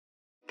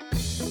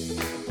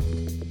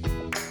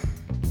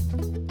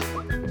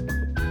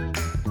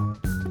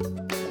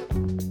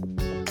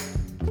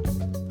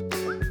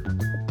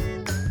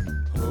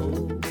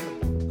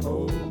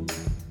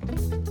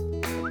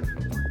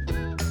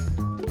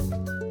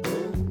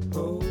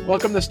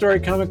Welcome to Story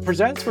Comic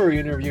Presents, where we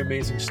interview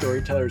amazing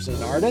storytellers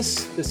and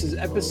artists. This is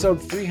episode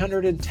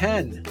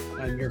 310.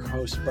 I'm your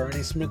host,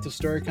 Barney Smith of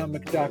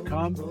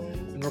StoryComic.com,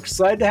 and we're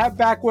excited to have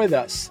back with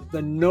us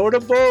the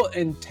notable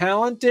and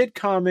talented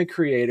comic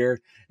creator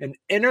and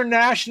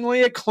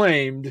internationally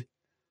acclaimed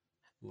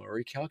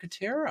Laurie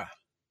Calcaterra.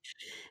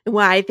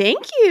 Why,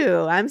 thank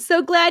you. I'm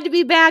so glad to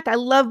be back. I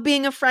love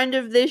being a friend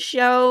of this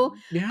show.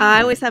 Yeah.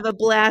 I always have a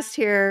blast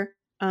here.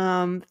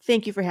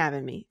 Thank you for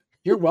having me.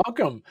 You're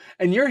welcome.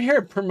 And you're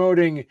here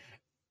promoting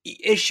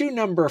issue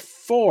number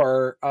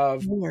 4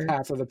 of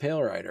Path of the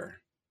Pale Rider.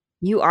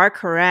 You are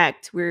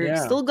correct. We're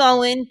still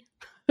going.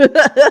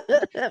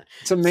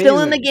 It's amazing.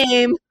 Still in the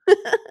game.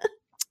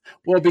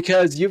 Well,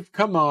 because you've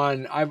come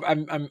on,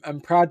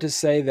 I'm proud to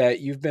say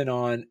that you've been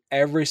on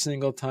every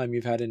single time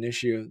you've had an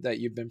issue that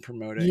you've been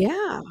promoting.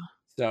 Yeah.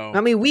 So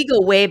I mean, we go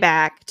way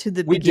back to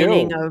the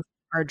beginning of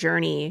our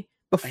journey.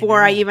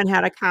 Before I even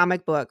had a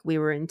comic book, we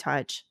were in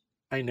touch.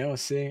 I know.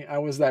 See, I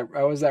was that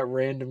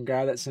random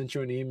guy that sent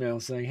you an email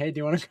saying, "Hey, do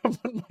you want to come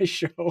on my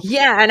show?"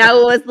 Yeah, and I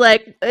was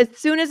like, as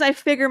soon as I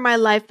figure my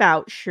life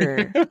out, sure.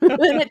 And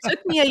it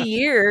took me a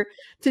year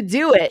to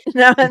do it,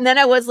 and then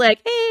I was like,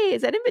 "Hey,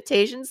 is that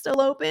invitation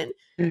still open?"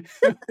 I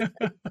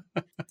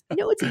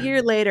know it's a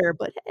year later,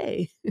 but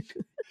hey.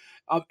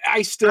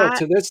 I still,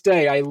 to this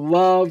day, I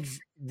love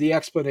the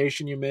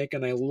explanation you make,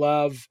 and I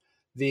love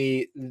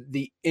the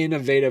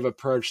innovative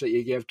approach that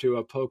you give to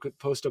a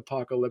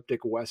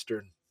post-apocalyptic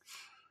Western.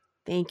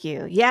 Thank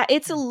you. Yeah,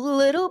 it's a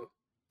little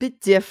bit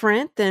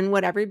different than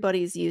what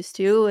everybody's used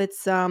to.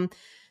 It's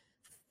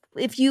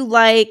if you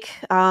like,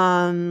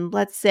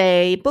 let's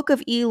say Book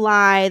of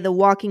Eli, The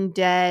Walking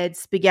Dead,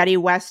 spaghetti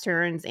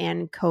westerns,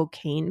 and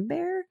Cocaine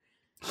Bear.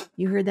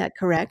 You heard that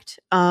correct.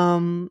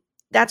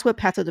 That's what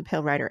Path of the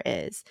Pale Rider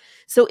is.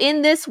 So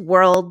in this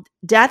world,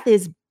 death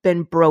has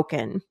been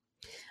broken.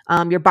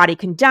 Your body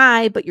can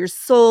die, but your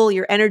soul,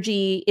 your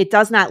energy, it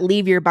does not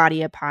leave your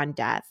body upon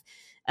death.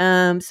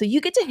 So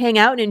you get to hang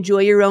out and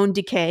enjoy your own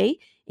decay,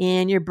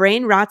 and your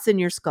brain rots in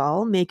your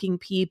skull, making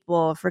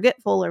people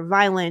forgetful or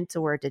violent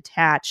or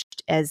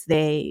detached as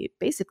they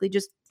basically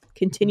just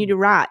continue to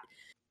rot.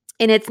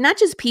 And it's not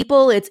just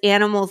people, it's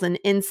animals and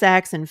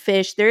insects and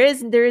fish. There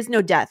is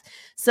no death.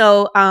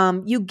 So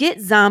you get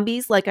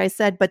zombies, like I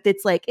said, but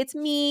it's like, it's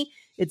me,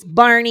 it's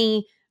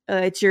Barney,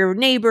 it's your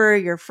neighbor,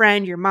 your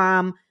friend, your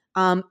mom.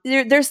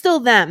 They're still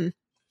them.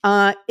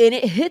 And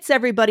it hits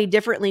everybody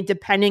differently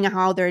depending on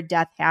how their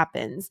death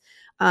happens.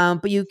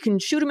 But you can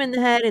shoot them in the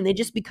head and they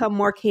just become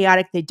more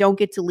chaotic. They don't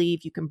get to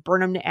leave. You can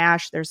burn them to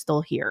ash. They're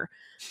still here.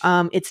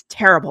 It's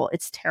terrible.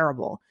 It's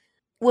terrible.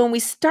 When we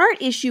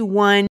start issue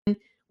 1,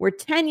 we're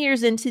 10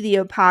 years into the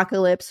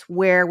apocalypse,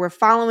 where we're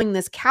following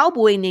this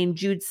cowboy named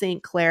Jude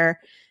St. Clair,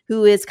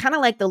 who is kind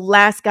of like the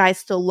last guy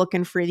still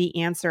looking for the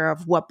answer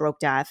of what broke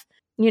death.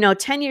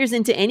 10 years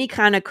into any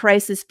kind of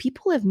crisis,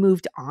 people have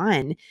moved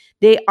on.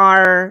 They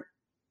are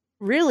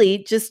really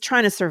just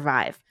trying to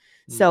survive.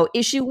 So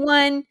issue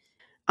 1,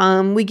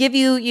 we give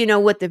you,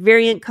 what the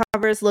variant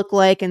covers look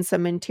like and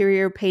some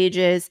interior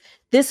pages.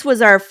 This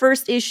was our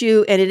first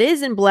issue, and it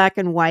is in black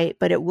and white,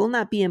 but it will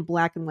not be in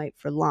black and white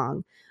for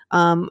long.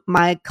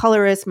 My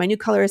new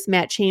colorist,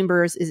 Matt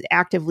Chambers, is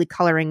actively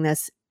coloring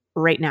this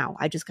right now.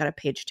 I just got a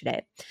page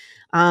today.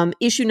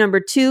 Issue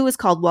number 2 is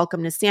called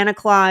Welcome to Santa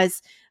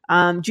Claus.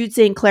 Jude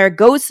St. Clair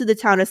goes to the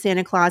town of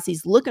Santa Claus.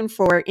 He's looking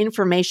for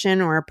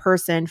information or a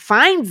person,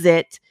 finds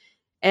it,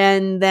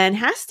 and then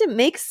has to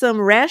make some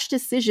rash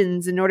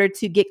decisions in order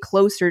to get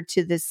closer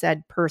to this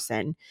said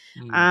person.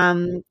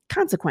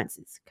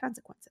 Consequences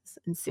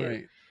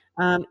ensue.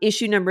 Right.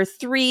 Issue number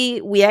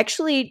 3, we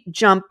actually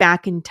jump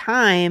back in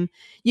time.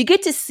 You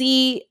get to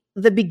see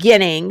the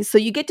beginning. So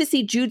you get to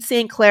see Jude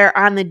St. Clair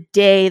on the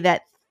day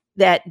that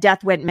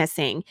death went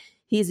missing.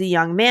 He's a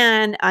young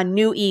man, a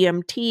new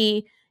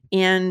EMT.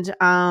 And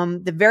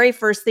the very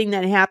first thing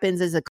that happens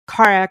is a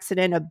car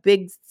accident. A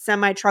big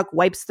semi-truck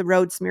wipes the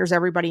road, smears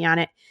everybody on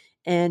it.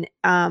 And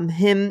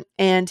him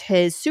and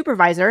his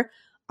supervisor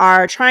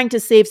are trying to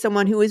save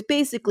someone who is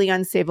basically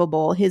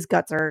unsavable. His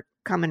guts are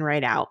coming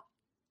right out.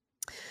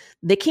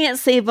 They can't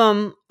save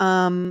him.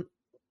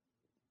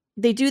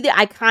 They do the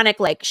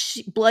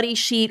iconic bloody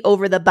sheet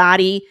over the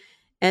body,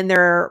 and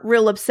they're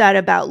real upset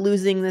about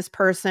losing this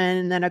person.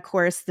 And then, of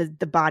course, the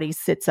body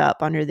sits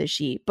up under the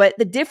sheet. But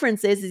the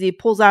difference is he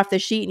pulls off the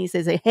sheet and he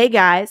says, "Hey,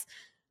 guys."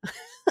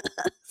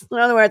 In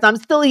other words, I'm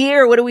still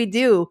here. What do we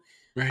do?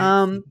 Right.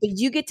 But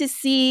you get to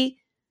see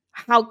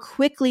how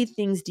quickly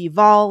things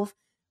devolve.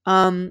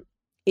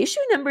 Issue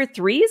number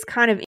 3 is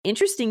kind of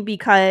interesting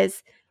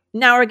because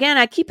now, again,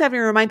 I keep having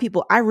to remind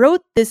people, I wrote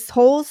this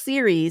whole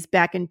series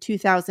back in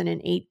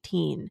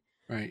 2018.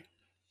 Right.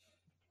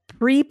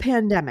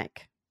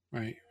 Pre-pandemic.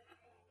 Right.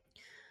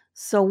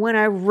 So when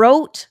I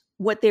wrote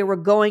what they were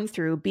going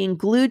through, being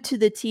glued to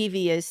the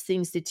TV as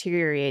things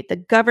deteriorate, the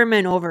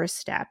government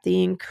overstep,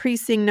 the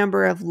increasing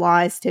number of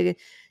laws to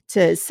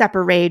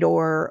separate,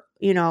 or,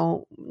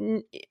 the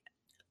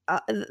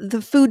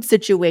food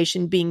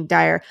situation being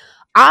dire,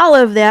 all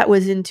of that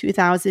was in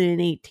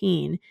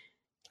 2018.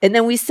 And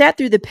then we sat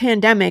through the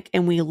pandemic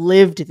and we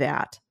lived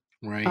that,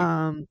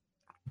 Right.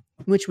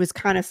 which was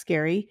kind of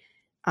scary.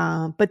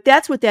 But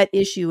that's what that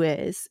issue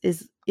is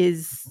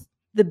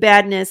the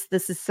badness, the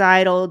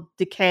societal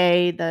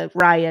decay, the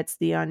riots,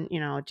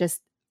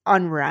 just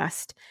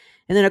unrest.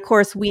 And then of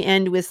course we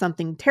end with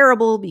something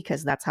terrible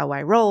because that's how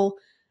I roll.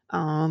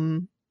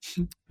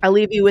 I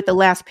leave you with the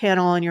last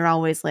panel and you're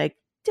always like,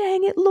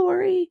 dang it,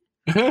 Laurie.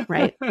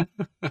 Right.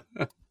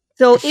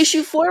 So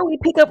issue 4, we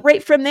pick up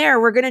right from there.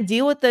 We're going to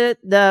deal with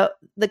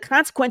the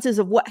consequences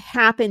of what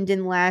happened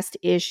in last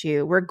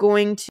issue. We're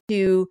going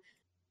to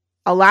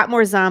a lot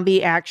more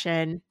zombie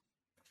action.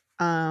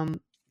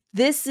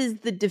 This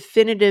is the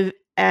definitive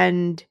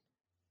end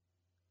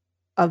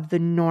of the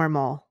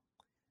normal.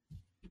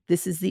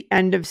 This is the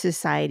end of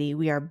society.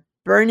 We are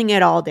burning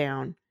it all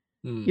down.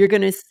 You're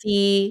going to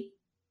see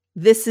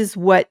this is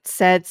what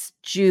sets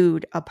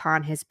Jude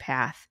upon his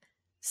path.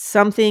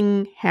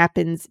 Something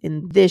happens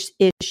in this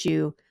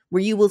issue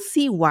where you will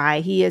see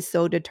why he is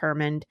so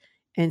determined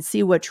and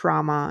see what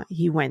trauma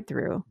he went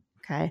through.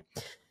 Okay.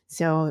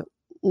 So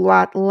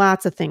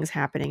lots of things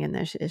happening in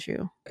this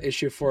issue.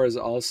 Issue 4 is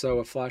also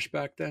a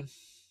flashback then?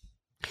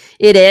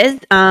 It is,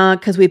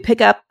 because we pick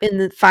up in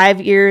the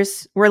 5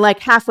 years. We're like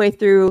halfway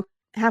through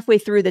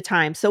the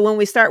time. So when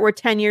we start, we're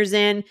 10 years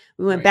in.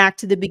 We went back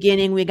to the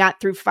beginning. We got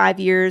through 5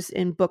 years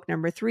in book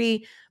number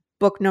 3.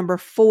 Book number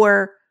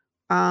 4,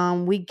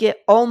 we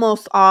get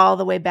almost all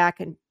the way back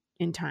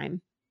in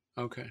time.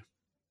 Okay.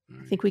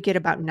 I think we get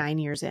about 9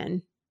 years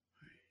in.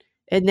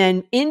 And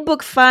then in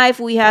book 5,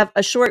 we have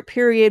a short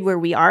period where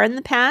we are in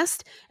the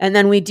past, and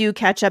then we do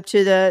catch up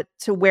to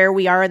where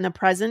we are in the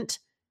present,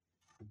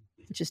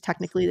 which is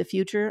technically the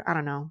future. I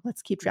don't know.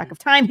 Let's keep track of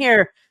time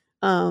here.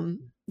 But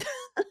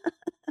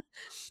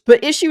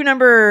issue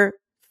number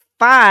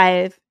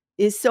 5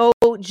 is so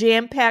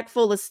jam-packed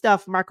full of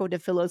stuff, Marco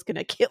DeFillo's going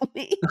to kill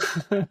me.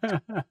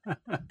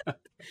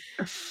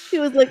 He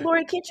was like,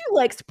 Laurie, can't you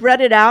like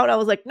spread it out? I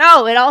was like,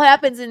 no, it all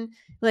happens in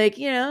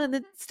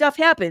the stuff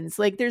happens.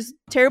 Like there's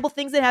terrible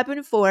things that happen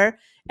before,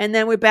 and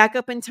then we're back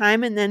up in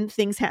time, and then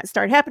things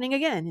start happening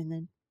again. And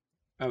then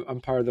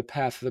I'm part of the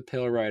Path of the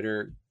Pale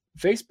Rider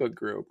Facebook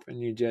group, and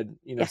you did,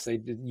 yes. say,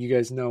 did you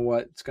guys know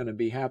what's going to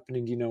be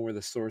happening? Do you know where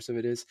the source of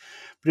it is?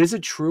 But is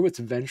it true it's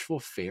vengeful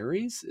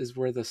fairies is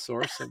where the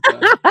source of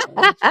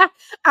the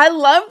I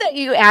love that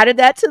you added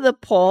that to the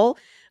poll.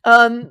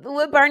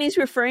 What Barney's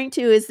referring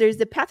to is there's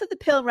the Path of the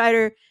Pale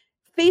Rider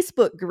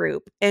Facebook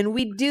group, and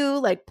we do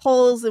like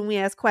polls and we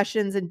ask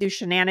questions and do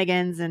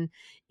shenanigans, and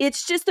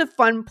it's just a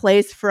fun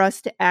place for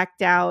us to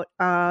act out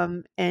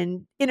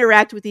and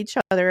interact with each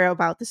other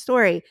about the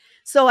story.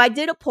 So I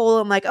did a poll.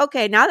 I'm like,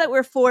 okay, now that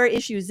we're 4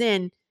 issues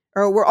in,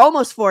 or we're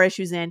almost 4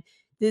 issues in,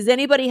 does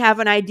anybody have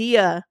an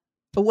idea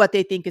of what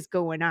they think is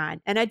going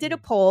on? And I did a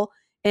poll,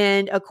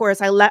 and of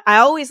course, I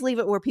always leave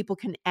it where people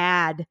can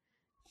add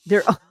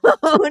their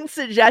own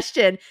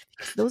suggestion,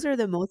 because those are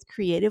the most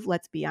creative,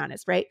 let's be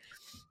honest, right?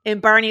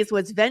 And Barney's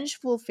was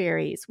vengeful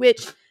fairies,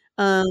 which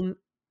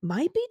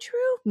might be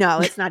true. No,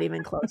 it's not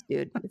even close,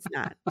 dude. It's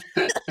not.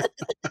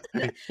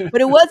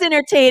 But it was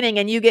entertaining,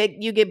 and you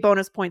get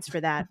bonus points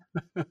for that.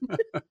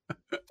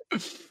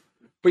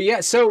 But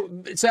yeah,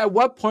 so at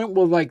what point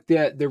will like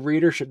the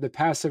readership, the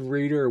passive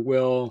reader,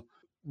 will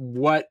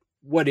what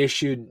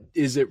issue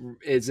is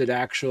it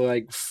actually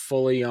like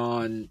fully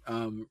on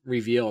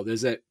revealed?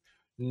 Is it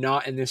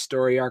not in this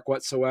story arc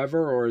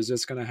whatsoever, or is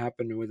this going to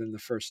happen within the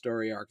first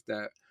story arc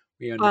that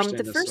we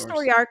understand the first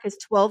story arc is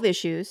 12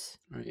 issues.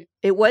 Right.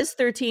 It was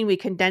 13. We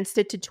condensed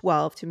it to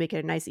 12 to make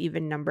it a nice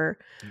even number.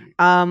 Right.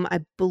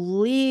 I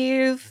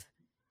believe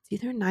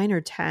it's either 9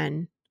 or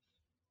 10.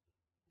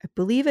 I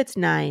believe it's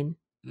 9.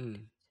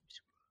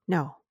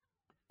 No,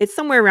 it's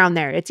somewhere around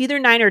there. It's either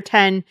 9 or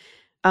 10,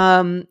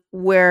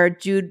 where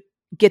Jude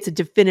gets a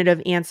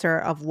definitive answer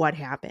of what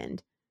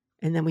happened,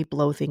 and then we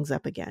blow things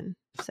up again.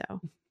 So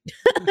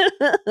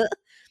I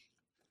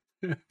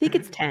think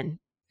it's 10.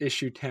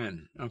 Issue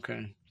 10.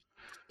 Okay.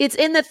 It's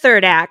in the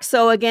 3rd act.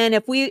 So again,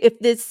 if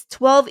this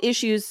 12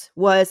 issues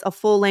was a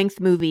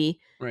full-length movie,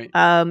 right,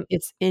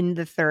 it's in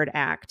the 3rd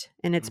act,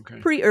 and it's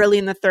pretty early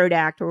in the 3rd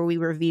act where we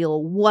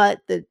reveal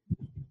what the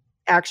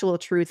actual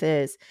truth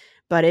is.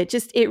 But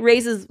it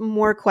raises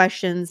more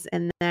questions,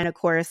 and then of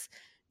course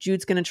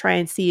Jude's going to try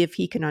and see if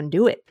he can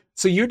undo it.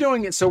 So you're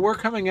doing it. So we're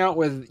coming out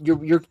with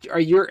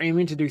you're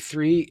aiming to do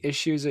 3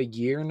 issues a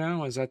year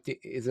now. Is that the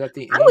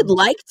aim? I would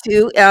like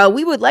to.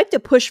 We would like to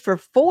push for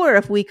 4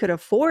 if we could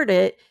afford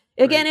it.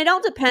 Again, It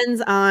all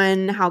depends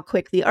on how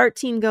quick the art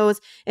team goes.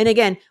 And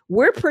again,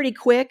 we're pretty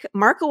quick.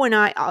 Marco and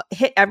I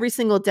hit every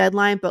single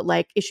deadline, but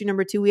like issue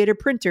number 2, we had a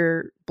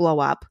printer blow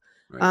up.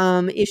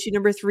 Right. Issue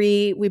number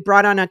 3, we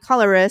brought on a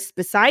colorist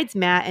besides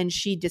Matt, and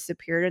she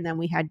disappeared, and then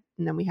we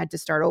had to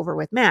start over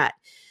with Matt.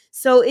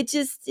 So it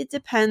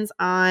depends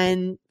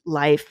on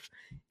life.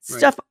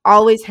 Stuff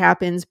always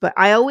happens, but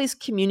I always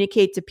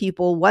communicate to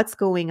people what's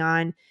going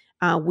on.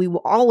 We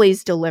will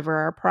always deliver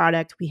our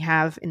product. We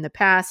have in the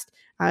past.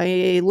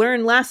 I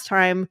learned last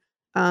time,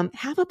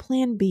 have a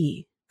plan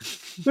B,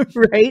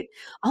 right?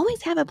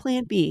 Always have a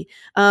plan B.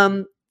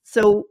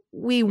 So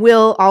we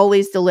will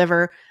always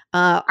deliver.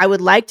 I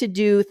would like to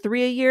do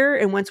 3 a year,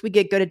 and once we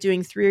get good at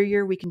doing 3 a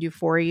year, we can do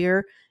 4 a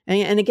year.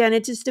 And again,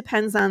 it just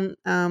depends on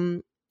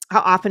how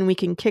often we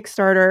can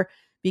Kickstarter,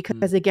 Mm,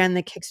 because again,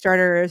 the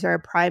Kickstarter is our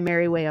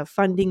primary way of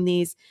funding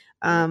these.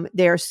 right.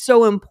 They are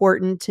so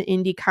important to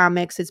indie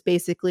comics. It's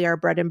basically our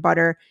bread and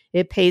butter.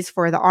 It pays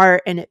for the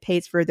art and it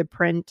pays for the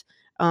print.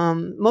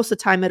 Most of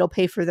the time, it'll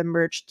pay for the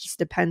merch. Just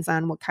depends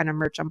on what kind of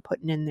merch I'm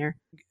putting in there.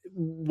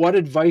 What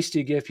advice do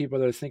you give people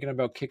that are thinking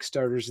about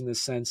Kickstarters in the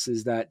sense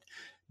is that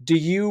do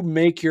you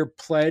make your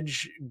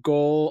pledge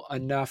goal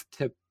enough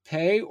to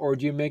pay, or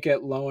do you make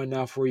it low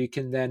enough where you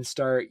can then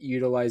start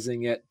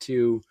utilizing it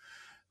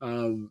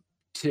um,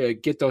 to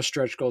get those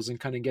stretch goals and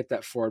kind of get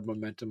that forward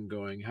momentum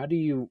going? How do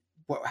you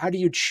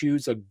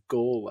choose a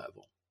goal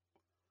level?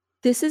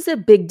 This is a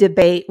big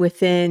debate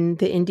within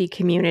the indie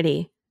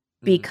community,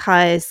 Mm,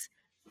 because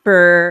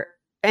for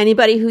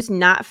anybody who's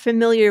not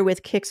familiar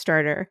with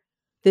Kickstarter,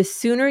 the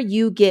sooner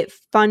you get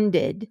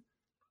funded,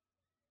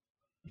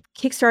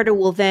 Kickstarter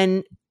will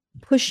then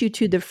push you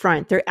to the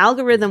front. Their mm,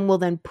 algorithm will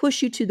then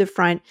push you to the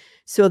front.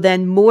 So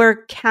then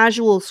more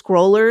casual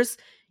scrollers,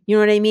 you know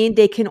what I mean?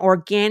 They can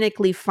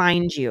organically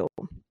find you.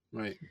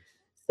 right,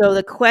 So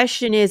the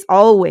question is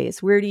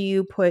always, where do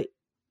you put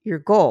your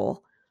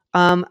goal?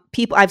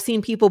 People, I've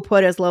seen people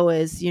put as low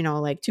as,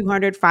 like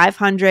 200,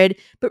 500,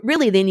 but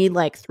really they need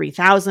like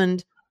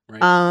 3,000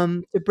 right,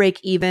 to break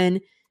even.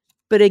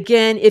 But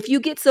again, if you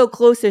get so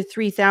close to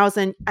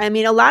 3,000, I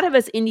mean, a lot of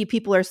us indie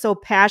people are so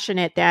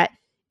passionate that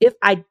if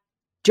I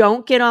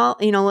don't get all,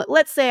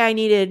 let's say I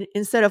needed,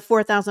 instead of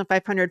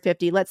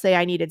 4,550, let's say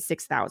I needed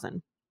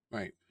 6,000.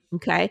 right,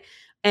 Okay.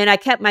 And I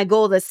kept my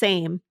goal the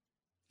same,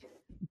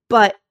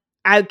 but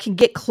I can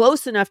get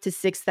close enough to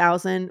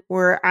 6,000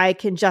 where I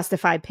can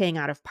justify paying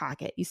out of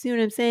pocket. You see what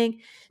I'm saying?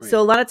 right. So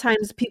a lot of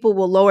times people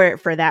will lower it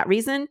for that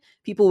reason.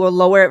 People will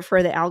lower it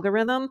for the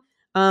algorithm.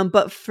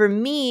 But for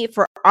me,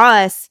 for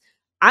us,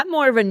 I'm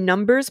more of a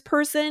numbers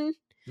person.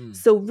 Mm,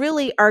 So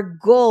really our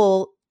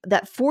goal,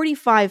 that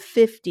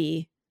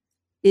 4550,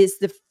 is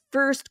the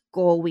first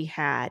goal we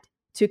had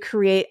to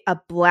create a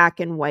black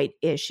and white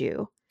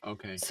issue.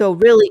 okay, So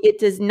really it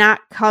does not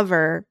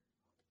cover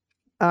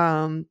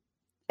um,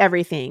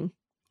 everything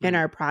in right.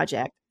 our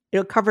project.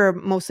 It'll cover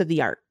most of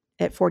the art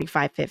at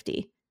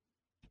 4550,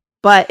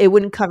 but it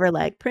wouldn't cover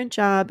like print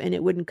job and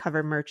it wouldn't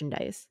cover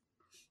merchandise.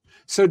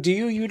 So do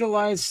you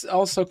utilize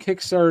also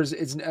Kickstarter's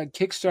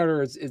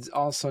Kickstarter is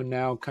also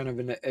now kind of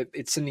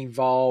it's an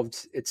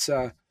evolved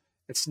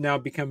it's now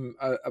become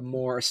a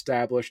more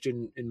established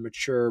and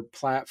mature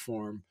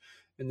platform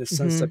in the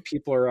sense Mhm. that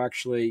people are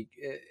actually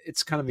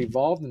it's kind of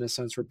evolved in the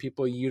sense where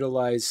people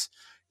utilize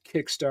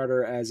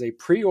Kickstarter as a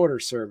pre-order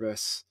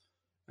service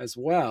as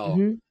well.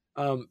 Mhm.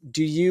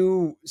 Do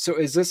you? So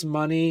is this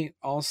money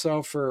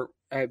also for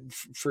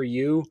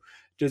you?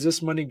 Does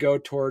this money go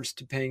towards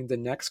to paying the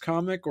next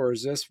comic, or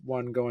is this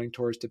one going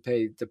towards to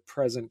pay the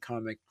present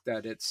comic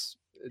that it's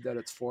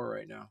for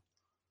right now?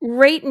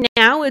 Right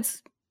now,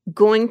 it's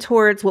going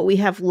towards what we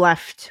have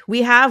left.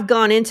 We have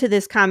gone into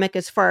this comic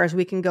as far as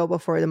we can go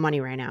before the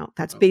money ran out.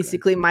 That's Okay,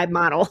 basically my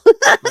model.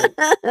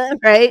 right,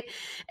 Right?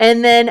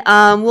 And then,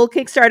 we'll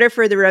Kickstarter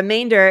for the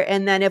remainder,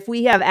 and then if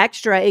we have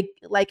extra,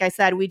 like I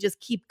said, we just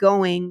keep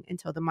going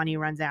until the money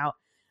runs out.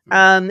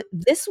 right,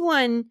 This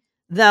one,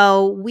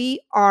 though, we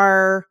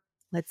are,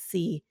 let's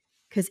see,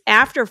 because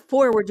after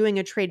 4, we're doing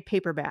a trade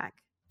paperback.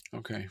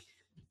 okay,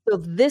 So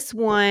this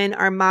one,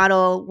 our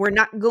model, we're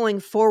not going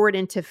forward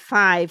into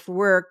 5.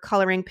 We're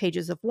coloring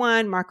pages of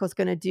 1. Marco's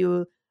going to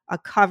do a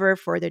cover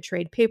for the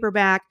trade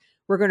paperback.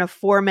 We're going to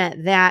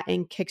format that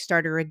in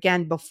Kickstarter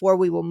again before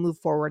we will move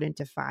forward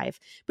into 5.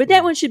 But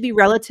that mm, one should be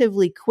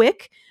relatively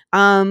quick,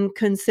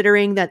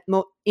 considering that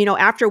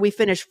after we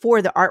finish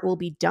 4, the art will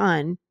be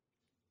done.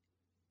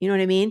 You know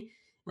what I mean?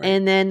 right,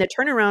 And then the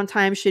turnaround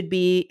time should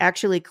be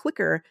actually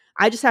quicker.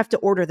 I just have to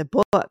order the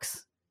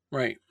books.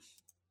 right.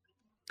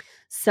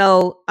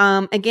 So,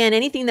 again,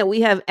 anything that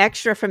we have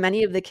extra from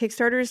any of the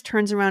Kickstarters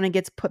turns around and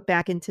gets put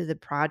back into the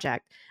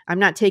project. I'm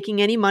not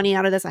taking any money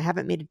out of this. I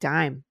haven't made a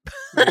dime.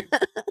 Right.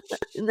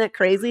 Isn't that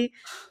crazy?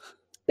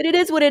 But it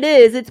is what it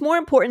is. It's more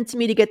important to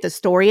me to get the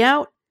story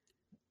out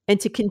and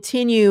to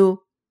continue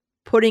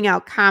putting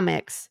out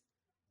comics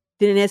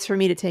than it is for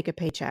me to take a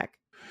paycheck.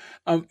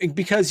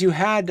 Because you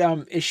had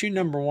issue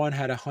number one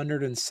had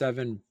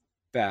 107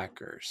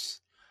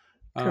 backers.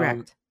 Um,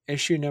 Correct.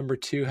 issue number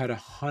two had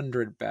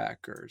 100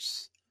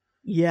 backers.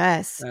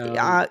 Yes.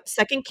 Um,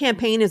 Second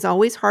campaign is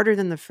always harder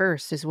than the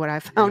first, is what I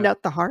found yeah.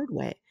 out the hard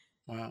way.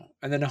 Wow.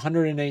 And then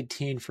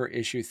 118 for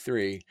issue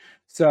three.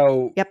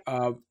 So, Yep.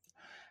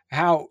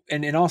 how,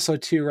 and also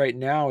too, right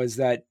now is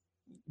that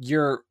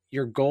your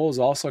goals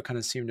also kind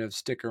of seem to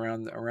stick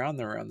around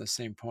the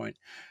same point.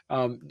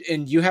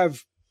 And you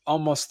have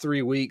almost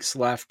 3 weeks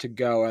left to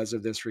go as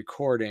of this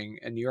recording,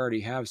 and you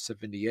already have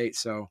 78.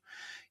 So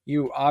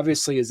you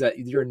obviously is that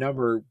your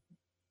number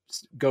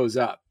goes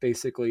up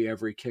basically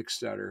every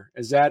Kickstarter.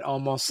 Is that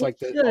almost It like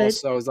the should.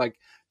 also is like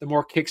the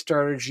more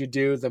Kickstarters you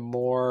do, the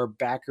more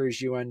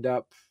backers you end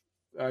up?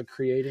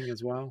 creating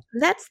as well?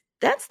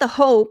 That's the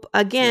hope. Yeah.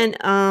 Again,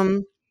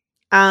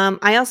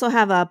 I also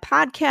have a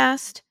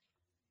podcast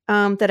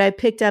that I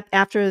picked up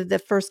after the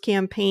first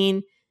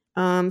campaign.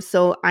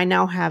 So I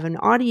now have an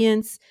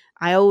audience.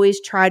 I always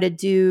try to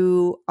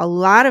do a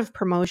lot of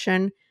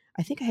promotion.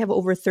 I think I have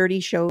over 30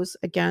 shows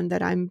again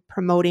that I'm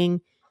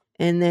promoting.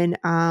 And then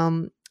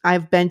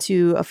I've been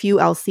to a few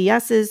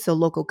LCSs, so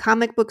local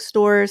comic book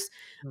stores,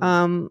 Hmm.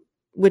 um,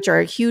 which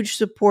are huge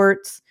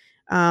supports.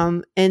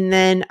 And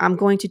then I'm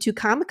going to two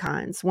Comic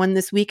Cons. One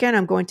this weekend,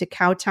 I'm going to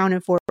Cowtown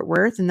in Fort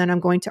Worth, and then I'm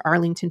going to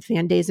Arlington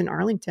Fan Days in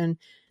Arlington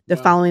the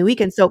Wow. following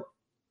weekend. So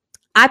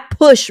I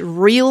push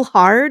real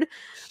hard.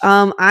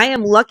 I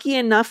am lucky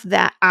enough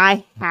that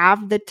I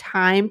have the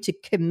time to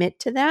commit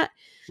to that.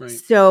 Right.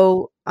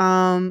 So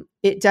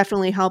it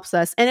definitely helps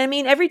us. And I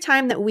mean, every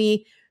time that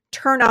we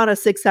turn out a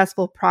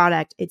successful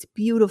product, it's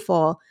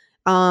beautiful.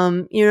 You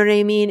know what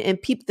I mean? And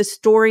the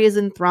story is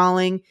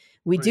enthralling.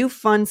 We Right. do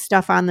fun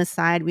stuff on the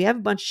side. We have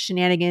a bunch of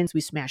shenanigans.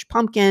 We smash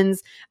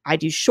pumpkins. I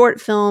do short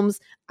films.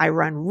 I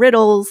run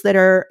riddles that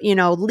are,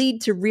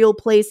 lead to real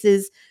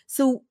places.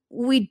 So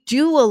we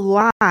do a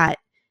lot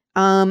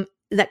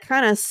that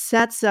kind of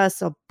sets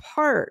us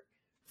apart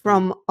Right.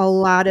 from a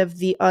lot of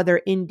the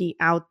other indie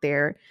out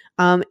there.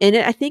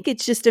 I think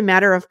it's just a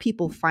matter of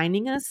people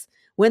finding us.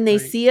 When they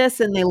Right. see us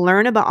and they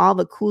learn about all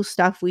the cool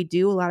stuff we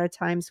do, a lot of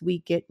times we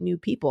get new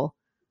people.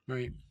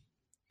 Right.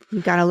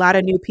 We've got a lot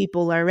of new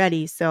people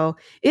already. So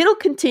it'll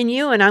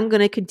continue, and I'm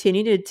going to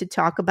continue to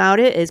talk about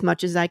it as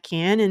much as I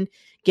can and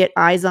get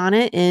eyes on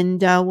it.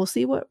 And we'll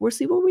see where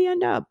we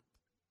end up.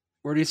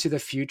 Where do you see the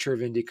future of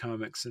indie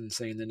comics in,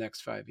 say, in the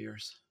next 5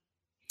 years?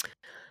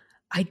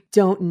 I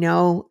don't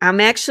know. I'm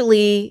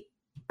actually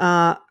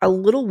a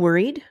little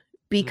worried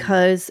Mm,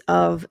 because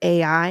of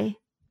AI.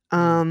 mm,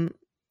 Um,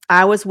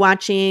 I was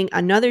watching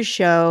another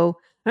show.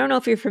 I don't know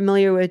if you're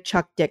familiar with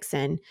Chuck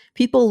Dixon.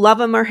 People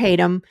love him or hate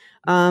him.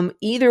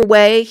 Either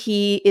way,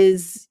 he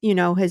is,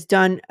 has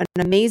done an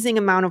amazing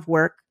amount of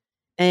work,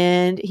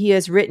 and he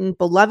has written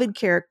beloved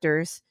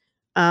characters.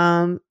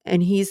 And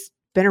he's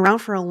been around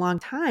for a long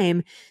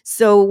time.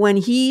 So when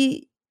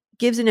he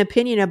gives an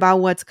opinion about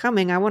what's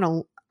coming,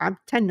 I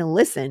tend to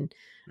listen.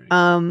 right.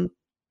 Um,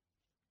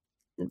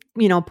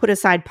 put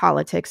aside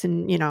politics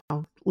and,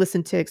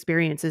 listen to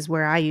experiences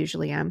where I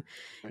usually am.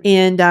 Right.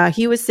 And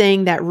he was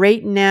saying that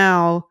right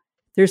now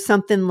there's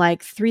something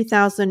like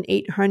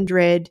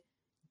 3,800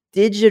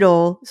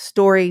 digital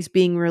stories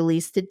being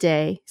released a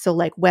day. So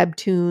like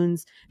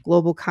webtoons,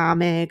 global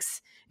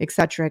comics, et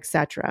cetera, et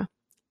cetera.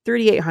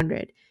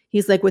 3,800.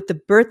 He's like, with the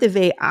birth of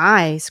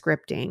AI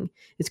scripting,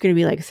 it's going to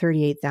be like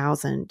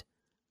 38,000.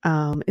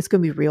 It's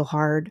going to be real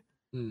hard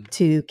Mm,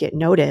 to get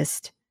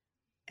noticed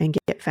and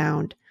get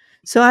found.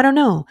 So I don't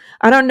know.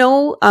 I don't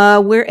know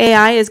where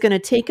AI is going to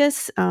take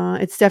us.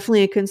 It's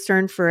definitely a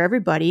concern for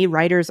everybody,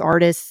 writers,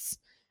 artists,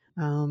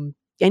 any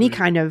right.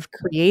 kind of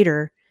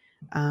creator.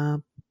 Uh,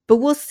 but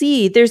we'll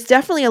see. There's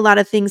definitely a lot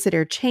of things that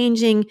are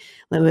changing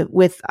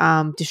with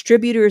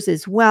distributors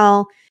as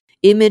well.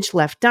 Image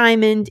left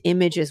Diamond,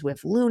 Image is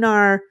with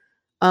Lunar.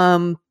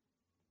 Um,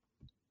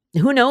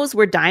 who knows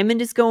where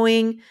Diamond is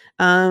going?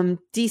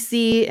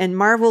 DC and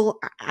Marvel,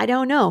 I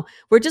don't know.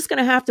 We're just going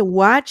to have to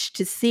watch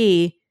to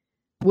see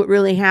what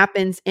really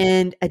happens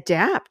and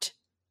adapt,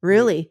 Right.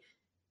 really,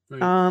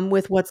 Right.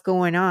 with what's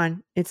going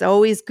on. It's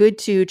always good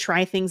to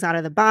try things out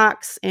of the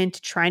box and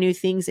to try new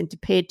things and to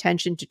pay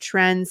attention to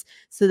trends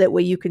so that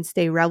way you can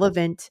stay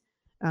relevant.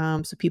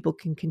 So people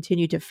can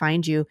continue to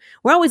find you.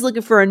 We're always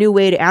looking for a new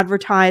way to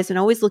advertise and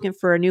always looking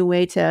for a new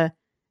way to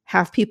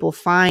have people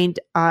find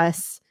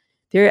us.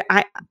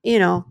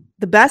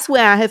 The best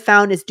way I have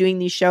found is doing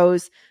these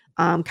shows,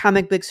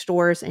 comic book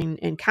stores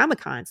and Comic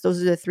Cons.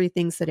 Those are the three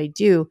things that I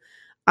do.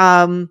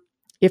 Um,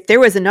 if there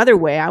was another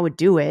way, I would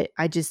do it.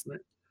 I just Right.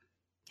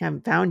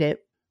 haven't found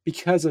it.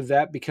 Because of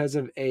that, because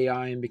of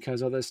AI and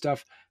because of this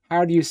stuff,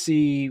 how do you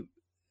see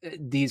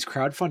these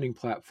crowdfunding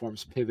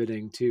platforms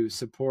pivoting to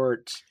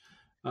support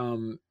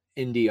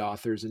indie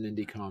authors and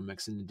indie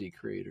comics and indie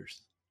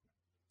creators?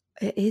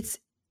 It's,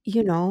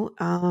 you know,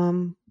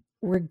 um,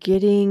 we're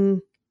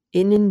getting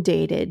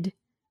inundated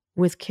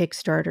with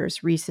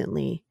Kickstarters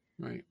recently.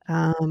 Right.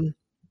 Um,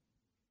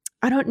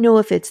 I don't know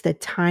if it's the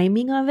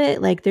timing of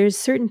it. Like, there's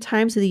certain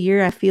times of the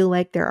year I feel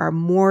like there are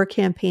more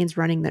campaigns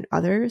running than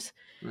others.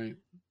 Right.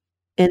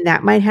 And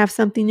that might have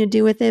something to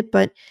do with it,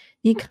 but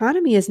the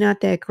economy is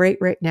not that great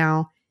right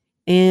now.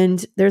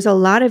 And there's a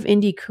lot of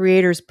indie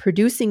creators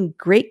producing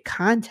great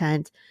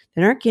content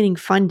that aren't getting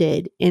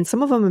funded. And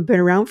some of them have been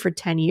around for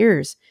 10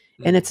 years,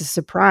 and Mm, it's a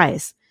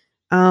surprise.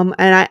 And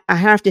I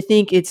have to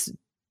think it's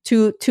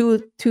two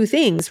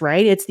things,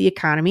 right? It's the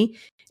economy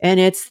and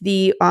it's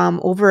the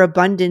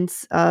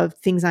overabundance of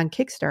things on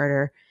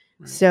Kickstarter.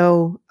 right.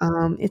 So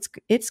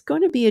it's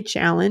going to be a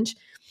challenge.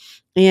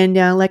 And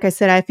like I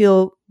said, I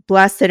feel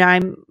blessed that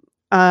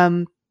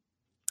um,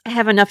 I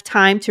have enough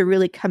time to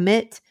really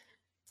commit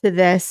to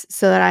this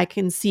so that I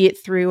can see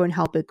it through and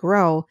help it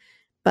grow.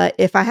 But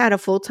if I had a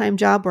full time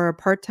job or a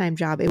part time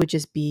job, it would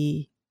just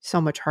be so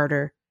much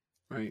harder.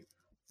 Right.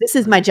 This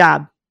is Right. my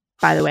job.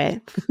 by the way.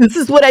 This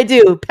is what I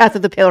do, Path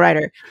of the Pale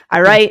Rider.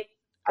 I write,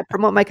 I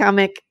promote my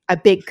comic, I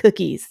bake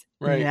cookies.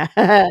 Right.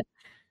 And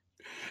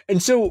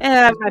And so,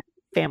 my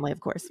family, of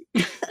course.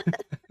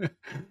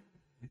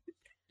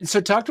 so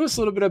talk to us a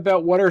little bit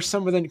about what are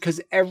some of the, because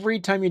every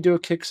time you do a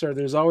Kickstarter,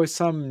 there's always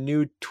some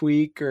new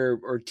tweak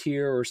or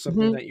tier or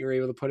something Mhm. that you're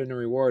able to put in a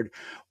reward.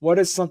 What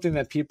is something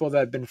that people that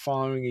have been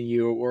following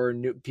you or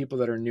new people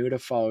that are new to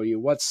follow you,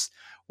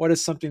 what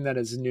is something that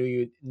is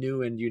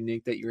new and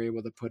unique that you're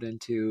able to put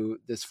into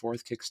this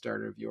fourth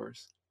Kickstarter of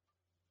yours?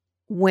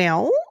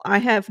 Well, I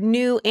have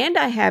new and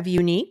I have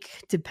unique,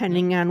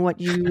 depending on what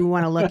you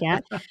want to look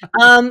at.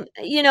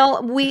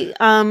 We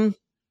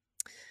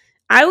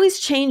I always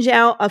change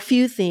out a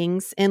few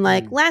things. And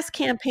like Mm, last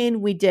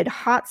campaign, we did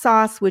hot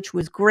sauce, which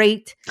was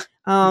great.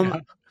 Um,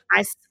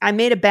 yeah. I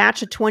made a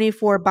batch of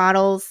 24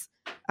 bottles.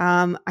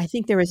 I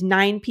think there was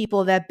 9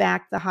 people that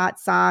backed the hot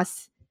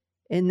sauce,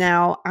 and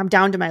now I'm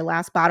down to my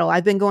last bottle.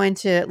 I've been going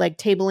to like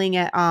tabling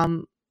at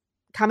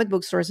comic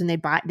book stores and they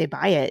buy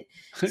it.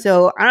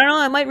 So I don't know.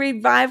 I might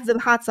revive the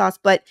hot sauce,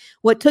 but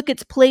what took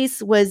its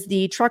place was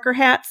the trucker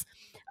hats.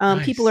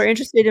 People are Nice.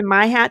 interested in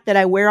my hat that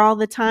I wear all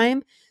the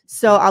time.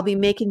 So Yeah. I'll be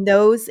making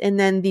those and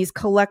then these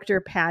collector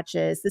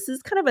patches. This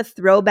is kind of a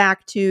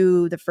throwback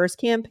to the first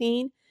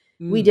campaign.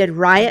 We Mm, did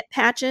riot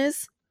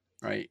patches.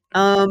 right.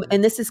 Okay.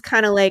 And this is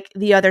kind of like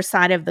the other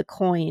side of the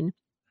coin.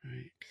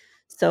 Right.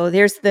 So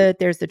there's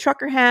the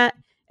trucker hat,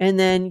 and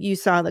then you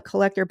saw the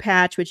collector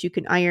patch, which you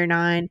can iron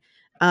on.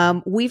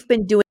 We've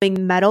been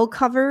doing metal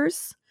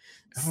covers,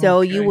 Oh, so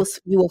okay. you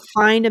will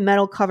find a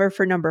metal cover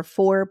for number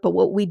 4. But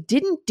what we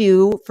didn't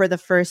do for the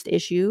first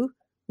issue,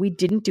 we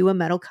didn't do a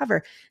metal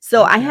cover.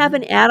 So I have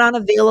Okay. an add-on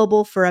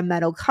available for a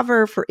metal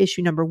cover for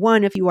issue number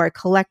 1. If you are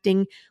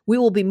collecting, we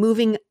will be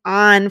moving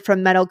on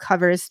from metal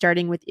covers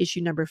starting with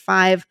issue number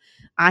 5.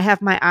 I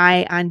have my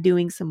eye on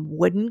doing some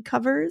wooden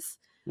covers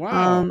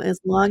Wow. as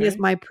long as Okay.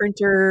 my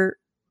printer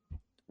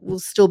will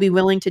still be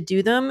willing to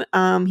do them.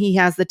 He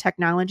has the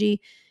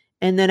technology.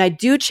 And then I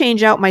do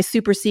change out my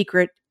super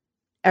secret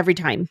every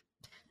time.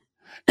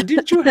 And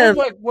didn't you have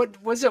like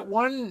what was it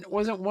one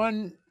wasn't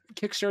one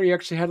Kickstarter you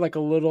actually had like a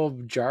little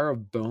jar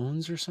of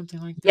bones or something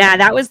like Yeah, that?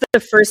 that was the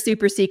first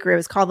super secret. It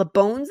was called The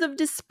Bones of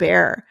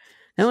Despair.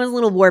 That was a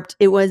little warped.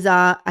 It was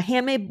a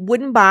handmade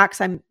wooden box.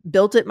 I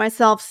built it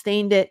myself,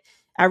 stained it.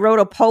 I wrote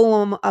a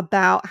poem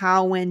about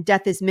how when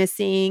death is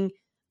missing,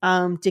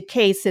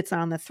 decay sits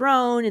on the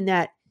throne, and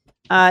that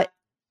uh,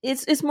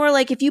 it's more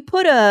like if you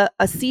put a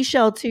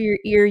seashell to your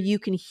ear, you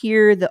can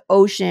hear the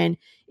ocean.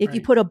 If you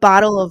Right. put a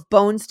bottle of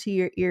bones to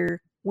your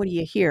ear, what do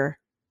you hear?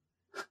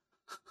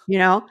 You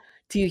know?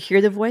 Do you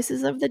hear the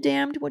voices of the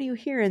damned? What do you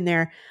hear in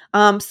there?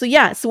 So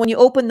yeah, so when you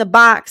open the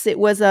box, it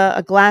was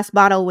a glass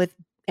bottle with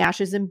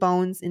ashes and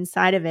bones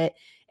inside of it.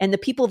 And the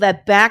people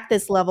that backed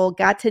this level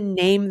got to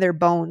name their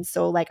bones.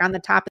 So like on the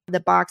top of the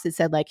box, it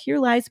said like, here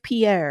lies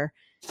Pierre,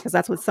 because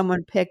that's what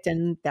someone picked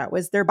and that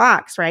was their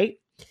box, right?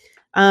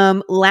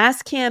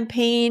 Last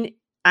campaign,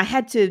 I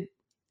had to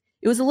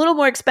it was a little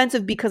more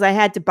expensive because I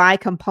had to buy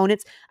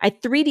components. I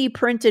 3D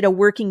printed a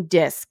working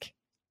disc.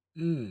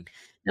 Mm,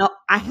 Now,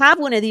 I have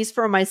one of these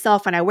for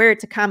myself and I wear it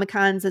to Comic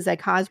Cons as I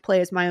cosplay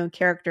as my own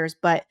characters,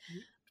 but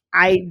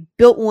I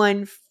built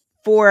one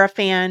for a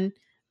fan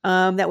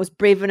that was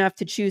brave enough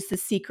to choose the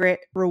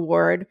secret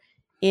reward.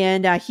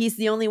 And he's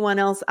the only one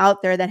else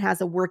out there that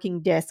has a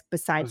working disc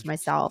besides that's,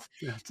 myself.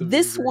 that's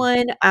This amazing.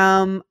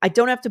 one, I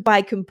don't have to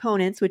buy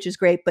components, which is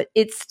great, but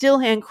it's still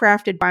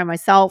handcrafted by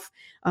myself.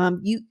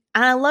 And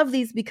I love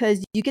these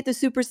because you get the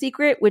super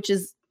secret, which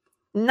is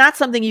not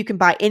something you can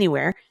buy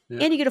anywhere,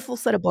 Yeah. and you get a full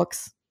set of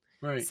books.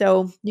 Right.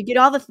 So you get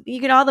all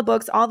the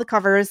books, all the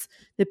covers,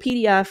 the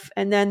PDF,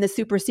 and then the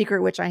super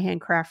secret, which I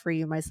handcraft for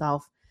you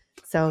myself.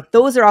 So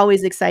those are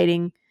always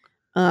exciting.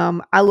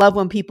 I love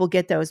when people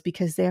get those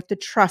because they have to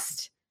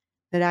trust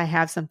that I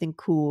have something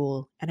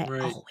cool, and I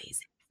Right. always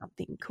have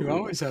something You cool.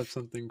 always have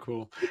something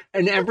cool.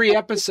 And every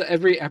episode,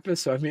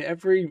 I mean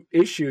every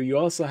issue, you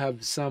also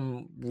have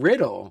some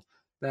riddle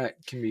that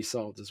can be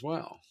solved as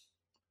well.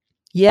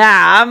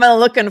 Yeah, I'm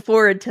looking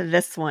forward to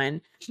this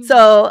one.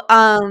 So,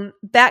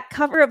 that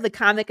cover of the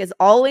comic is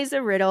always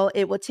a riddle.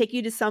 It will take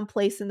you to some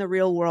place in the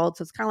real world.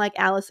 So it's kind of like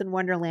Alice in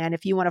Wonderland.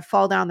 If you want to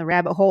fall down the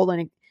rabbit hole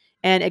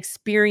and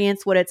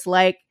experience what it's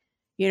like,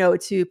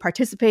 to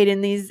participate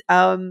in these,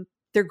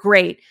 they're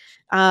great.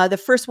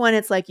 The first one,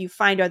 it's like you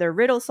find other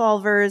riddle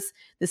solvers.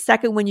 The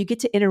second one, you get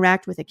to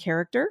interact with a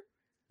character.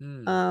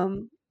 Mm,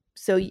 Um,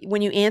 so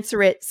when you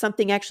answer it,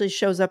 something actually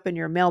shows up in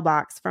your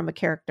mailbox from a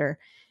character.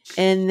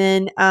 And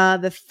then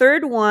the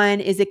third one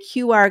is a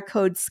QR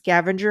code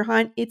scavenger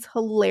hunt. It's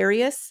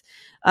hilarious.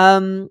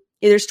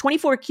 There's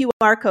 24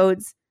 QR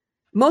codes.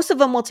 Most of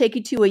them will take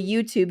you to a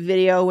YouTube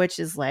video, which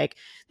is like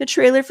the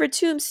trailer for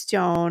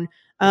Tombstone,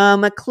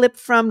 a clip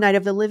from Night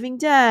of the Living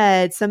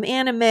Dead, some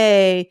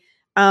anime,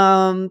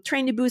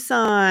 Train to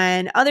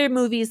Busan, other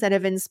movies that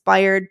have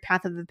inspired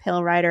Path of the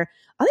Pale Rider.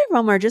 Other of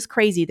them are just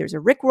crazy. There's a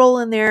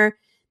Rickroll in there.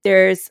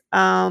 There's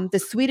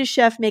the Swedish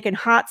chef making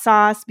hot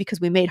sauce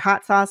because we made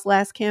hot sauce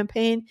last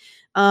campaign.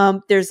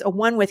 There's a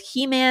one with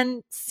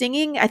He-Man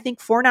singing, I think,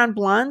 Four Non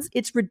Blondes.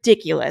 It's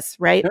ridiculous,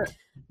 right? Sure.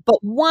 But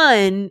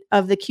one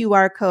of the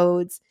QR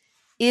codes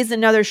is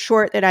another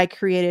short that I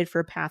created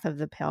for Path of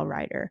the Pale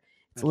Rider.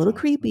 It's a That's little awesome.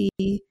 creepy,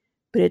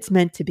 but it's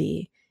meant to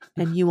be.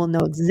 And you will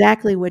know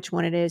exactly which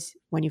one it is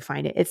when you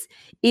find it.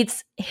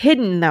 It's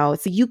hidden though.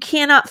 So you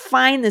cannot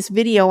find this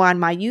video on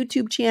my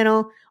YouTube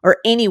channel or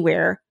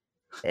anywhere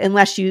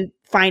unless you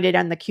find it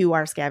on the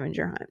QR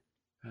scavenger hunt.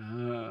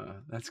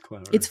 That's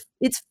clever. It's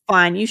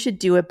fun. You should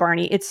do it,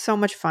 Barney. It's so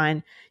much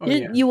fun. Oh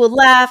yeah. You will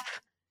laugh,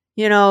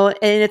 and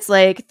it's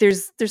like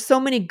there's so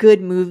many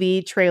good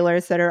movie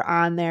trailers that are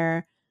on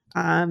there.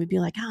 You'd be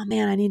like, oh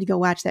man, I need to go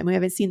watch that movie. I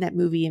haven't seen that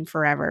movie in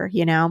forever,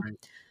 Right.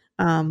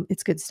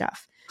 It's good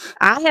stuff.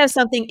 I have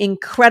something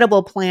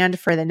incredible planned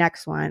for the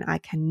next one. I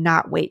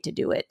cannot wait to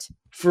do it.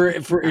 For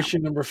issue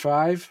number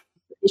 5?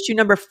 Issue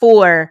number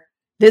 4,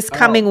 this Oh.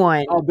 coming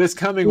one. Oh, this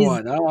coming is-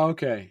 one. Oh,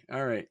 okay.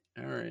 All right.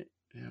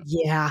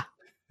 Yeah,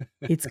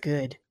 it's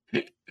good.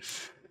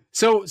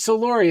 So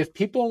Laurie, if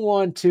people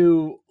want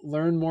to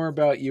learn more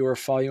about you or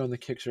follow you on the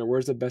Kickstarter,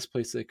 where's the best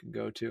place they can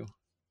go to?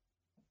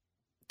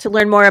 To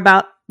learn more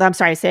about, I'm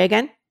sorry, say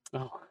again.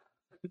 Oh,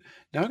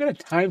 now I'm gonna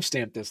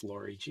timestamp this,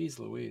 Laurie. Jeez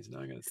Louise. Now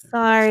I'm gonna.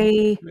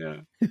 Sorry.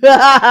 Yeah.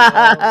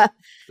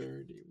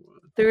 31.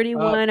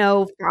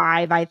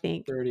 3105, I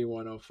think.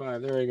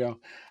 3105. There we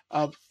go.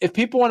 If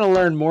people want to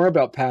learn more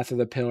about Path of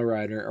the Pale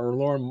Rider or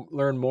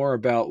learn more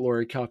about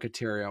Laurie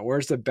Calcaterra,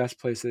 where's the best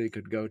place that they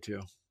could go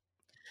to?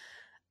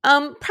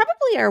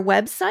 Probably our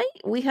website.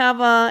 We have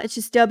it's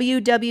just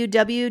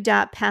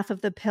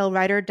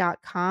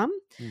www.pathofthepalerider.com.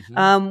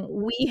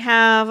 We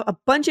have a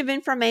bunch of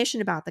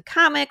information about the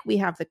comic. We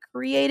have the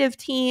creative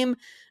team.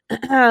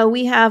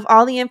 We have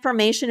all the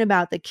information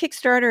about the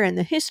Kickstarter and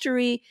the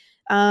history.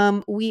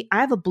 I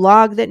have a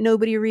blog that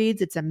nobody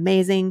reads. It's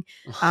amazing.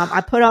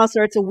 I put all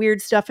sorts of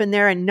weird stuff in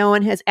there, and no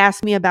one has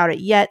asked me about it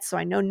yet, so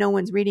I know no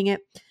one's reading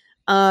it.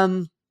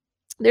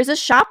 There's a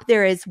shop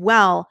there as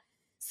well.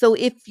 So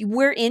if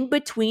we're in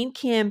between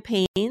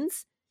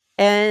campaigns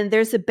and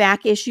there's a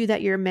back issue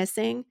that you're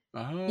missing,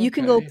 you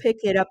can go pick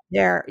it up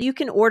there. You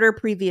can order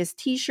previous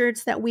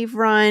t-shirts that we've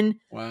run.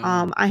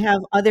 Wow. I have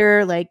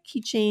other like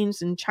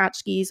keychains and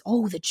tchotchkes.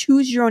 Oh, the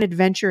Choose Your Own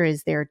Adventure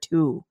is there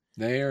too.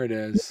 There it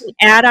is.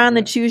 Add on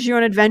the Choose Your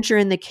Own Adventure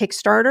in the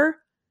Kickstarter.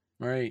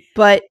 Right.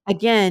 But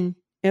again,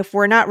 if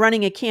we're not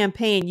running a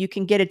campaign, you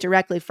can get it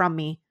directly from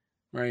me.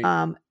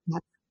 Right.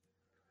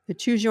 The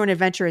Choose Your Own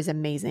Adventure is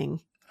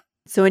amazing.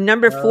 So in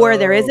number 4,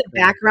 there is a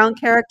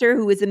background character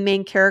who is a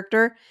main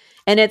character.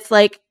 And it's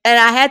like, and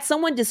I had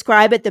someone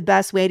describe it the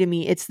best way to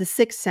me. It's the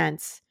Sixth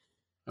Sense.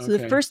 So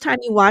the first time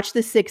you watch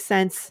the Sixth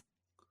Sense,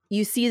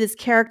 you see this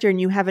character and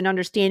you have an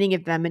understanding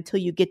of them until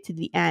you get to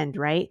the end,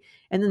 right?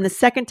 And then the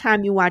second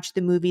time you watch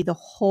the movie, the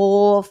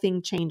whole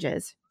thing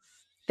changes.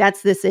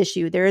 That's this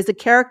issue. There is a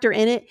character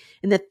in it,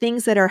 and the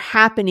things that are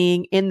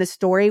happening in the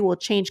story will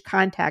change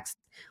context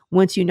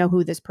once you know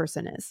who this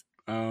person is.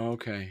 Oh,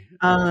 okay.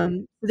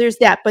 There's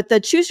that. But the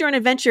Choose Your Own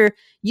Adventure,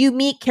 you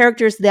meet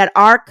characters that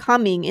are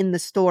coming in the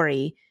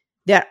story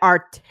that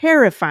are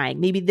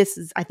terrifying.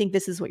 I think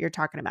this is what you're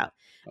talking about.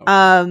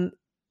 Okay.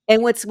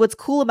 And what's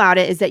cool about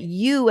it is that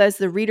you, as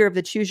the reader of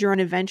the Choose Your Own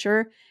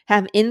Adventure,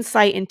 have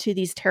insight into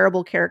these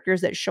terrible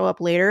characters that show up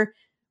later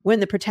when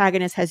the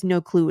protagonist has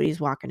no clue what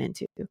he's walking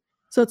into.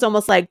 So it's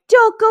almost like,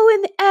 don't go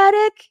in the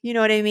attic. You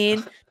know what I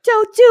mean?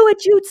 Don't do it,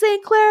 Jude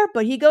St. Clair.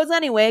 But he goes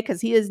anyway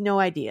because he has no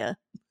idea.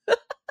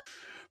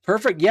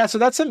 Perfect. Yeah, so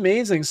that's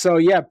amazing. So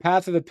yeah,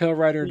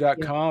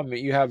 pathofthepalerider.com.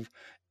 You have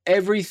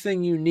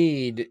everything you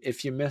need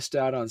if you missed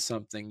out on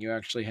something. You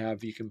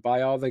can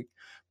buy all the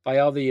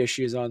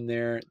issues on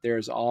there.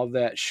 There's all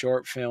that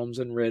short films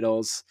and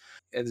riddles.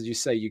 As you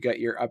say, you got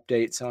your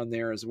updates on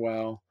there as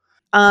well.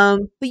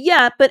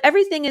 But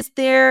everything is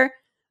there.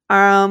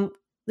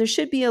 There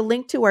should be a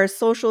link to our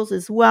socials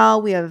as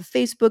well. We have a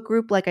Facebook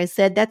group. Like I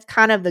said, that's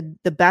kind of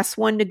the best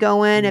one to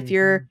go in if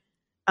you're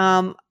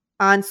on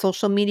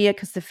social media,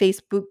 because the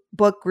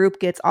Facebook group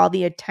gets all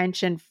the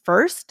attention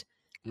first.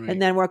 Right. And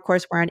then we're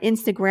on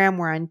Instagram,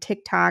 we're on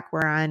TikTok,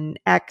 we're on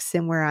X,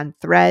 and we're on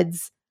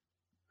Threads.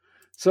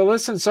 So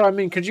listen,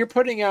 because you're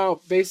putting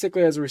out,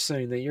 basically, as we're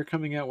saying, that you're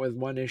coming out with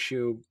one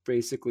issue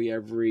basically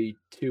every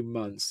 2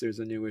 months. There's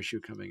a new issue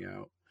coming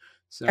out.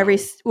 So every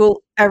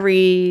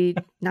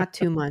not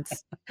 2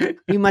 months.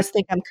 You must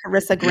think I'm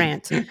Carissa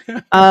Grant.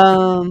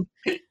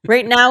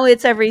 Right now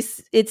it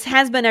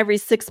has been every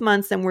 6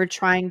 months, and we're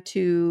trying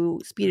to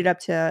speed it up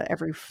to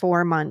every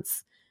 4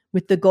 months,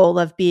 with the goal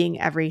of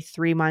being every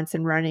 3 months,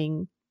 and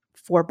running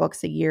 4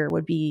 books a year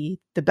would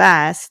be the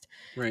best.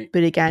 Right.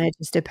 But again, it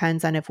just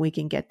depends on if we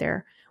can get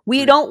there.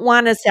 We don't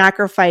want to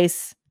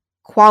sacrifice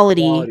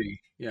quality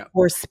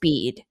or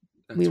speed.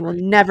 We will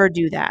never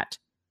do that.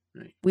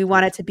 Right. We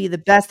want it to be the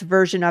best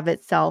version of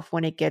itself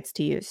when it gets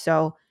to you.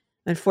 So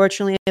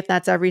unfortunately, if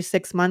that's every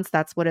 6 months,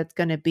 that's what it's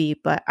going to be.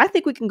 But I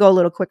think we can go a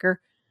little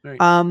quicker.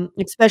 Right.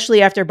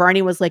 Especially after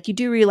Barney was like, "You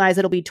do realize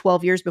it'll be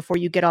 12 years before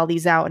you get all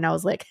these out," and I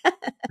was like,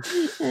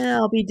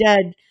 I'll be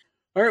dead.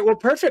 All right. Well,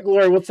 perfect,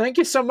 Laura. Well, thank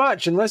you so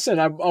much. And listen,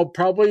 I'll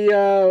probably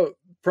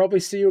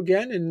see you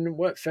again in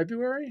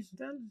February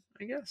then,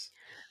 I guess.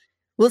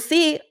 We'll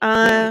see.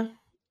 Yeah.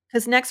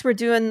 Because next we're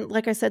doing,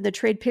 like I said, the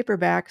trade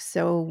paperback.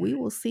 So we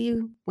Right. will see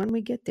when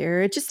we get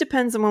there. It just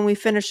depends on when we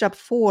finish up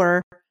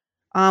 4.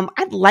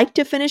 I'd like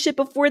to finish it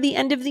before the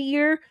end of the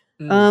year,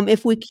 Mm,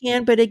 if we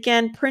can. But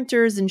again,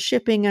 printers and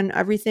shipping and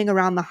everything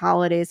around the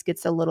holidays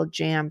gets a little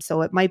jammed.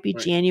 So it might be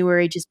right.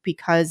 January just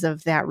because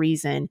of that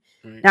reason.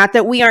 Right. Not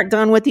that we aren't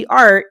done with the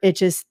art. It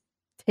just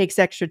takes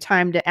extra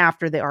time to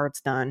after the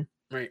art's done.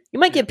 Right. You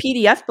might Yeah. get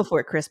PDF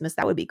before Christmas.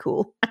 That would be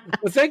cool.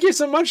 Well, thank you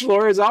so much,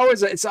 Laura.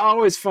 It's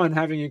always fun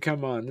having you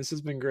come on. This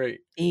has been great.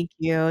 Thank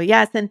you.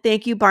 Yes, and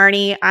thank you,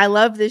 Barney. I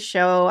love this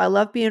show. I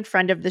love being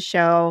friend of the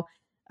show.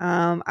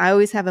 I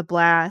always have a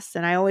blast,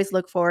 and I always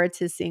look forward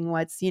to seeing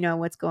what's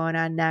going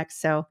on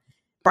next. So, Yeah.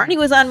 Barney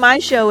was on my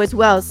show as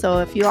well. So,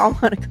 if you all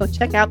want to go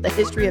check out the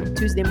history of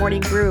Tuesday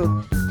Morning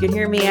Brew, you can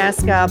hear me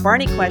ask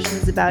Barney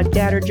questions about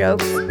dad or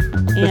jokes,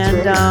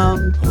 That's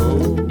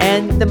right.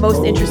 and the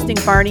most interesting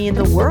Barney in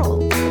the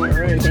world. All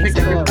right. Thanks, Thank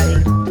you.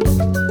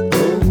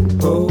 everybody.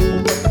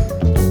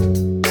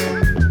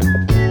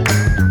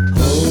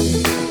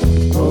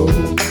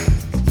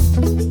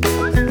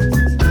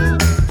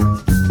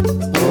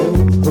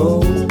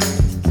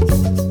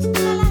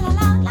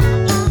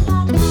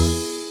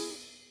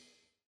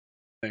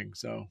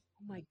 So,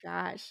 Oh my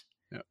gosh,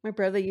 yeah. my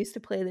brother used to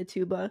play the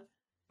tuba.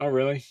 Oh,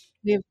 really?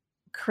 We have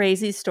a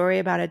crazy story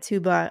about a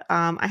tuba.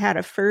 I had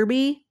a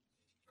Furby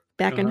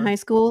back in Uh-huh. high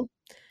school,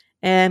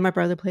 and my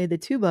brother played the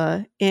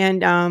tuba,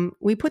 and,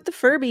 we put the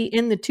Furby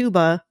in the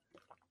tuba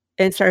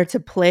and started to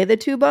play the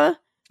tuba.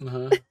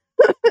 Uh-huh.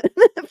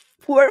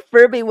 Poor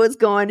Furby was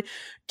going,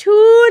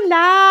 "Too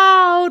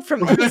loud,"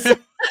 from inside of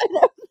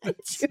the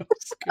That's so tuba,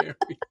 scary.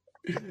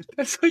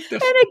 That's like the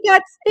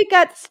and it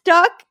got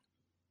stuck,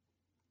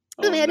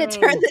 and oh they had to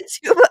turn no. the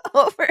tuba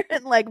over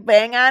and, like,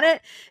 bang on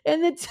it,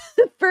 and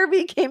the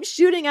Furby came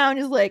shooting out and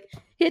just, like,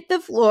 hit the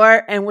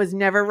floor and was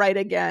never right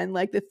again.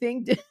 Like, the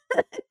thing did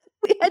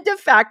we had to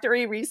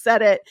factory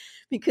reset it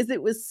because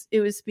it was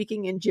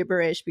speaking in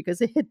gibberish because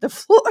it hit the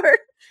floor.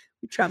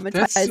 We That's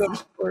traumatized so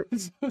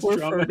this that's poor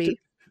traumatic. Furby.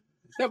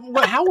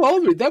 How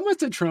old were you? That must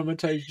have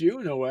traumatized you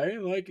in a way.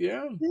 Like,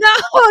 yeah. No,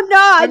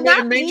 no, It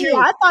not made me. you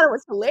I thought it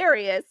was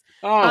hilarious.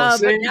 oh, But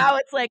see? now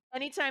it's like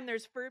anytime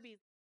there's Furbies